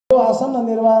आसन्न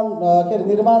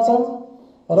निर्वाचन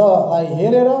रलाई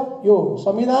हेरेर यो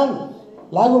संविधान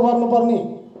लागू गर्नुपर्ने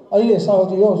अहिले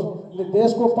यो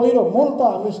देशको पहिलो मूल त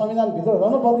हामी संविधानभित्र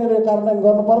रहनुपर्ने र कार्यान्वयन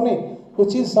गर्नुपर्ने यो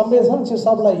चिज संवेदनशील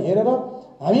सबलाई हेरेर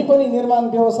हामी पनि निर्माण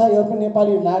व्यवसायीहरू पनि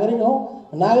नेपाली नागरिक हौँ।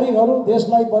 नागरिकहरू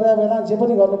देशलाई पर्यावरण जे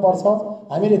पनि गर्नुपर्छ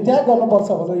हामीले त्याग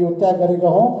गर्नुपर्छ भनेर यो त्याग गरेका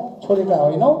हौँ, छोडेका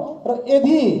होइनौँ। र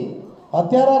यदि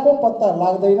हत्याराको पत्ता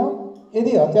लाग्दैन,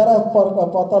 यदि हत्यारा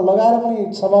पत्ता लगाएर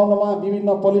पनि समाउनमा विभिन्न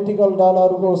पोलिटिकल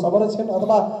दलहरूको संरक्षण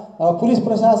अथवा पुलिस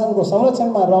प्रशासनको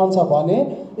संरक्षणमा रहन्छ भने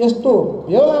यस्तो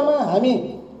बेलामा हामी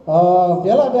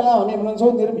बेला हामी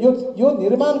भन्छौँ यो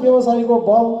निर्माण व्यवसायीको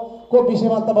बलको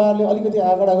विषयमा तपाईँहरूले अलिकति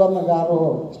आँकडा गर्न गाह्रो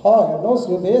छ। हेर्नुहोस्,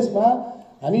 यो देशमा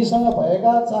हामीसँग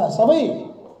भएका सबै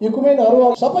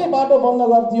इक्विपमेन्टहरू सबै बाटो बन्द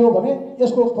गरिदियो भने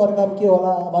यसको परिणाम के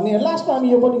होला भन्ने लास्टमा हामी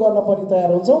यो पनि गर्न पनि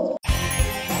तयार हुन्छौँ।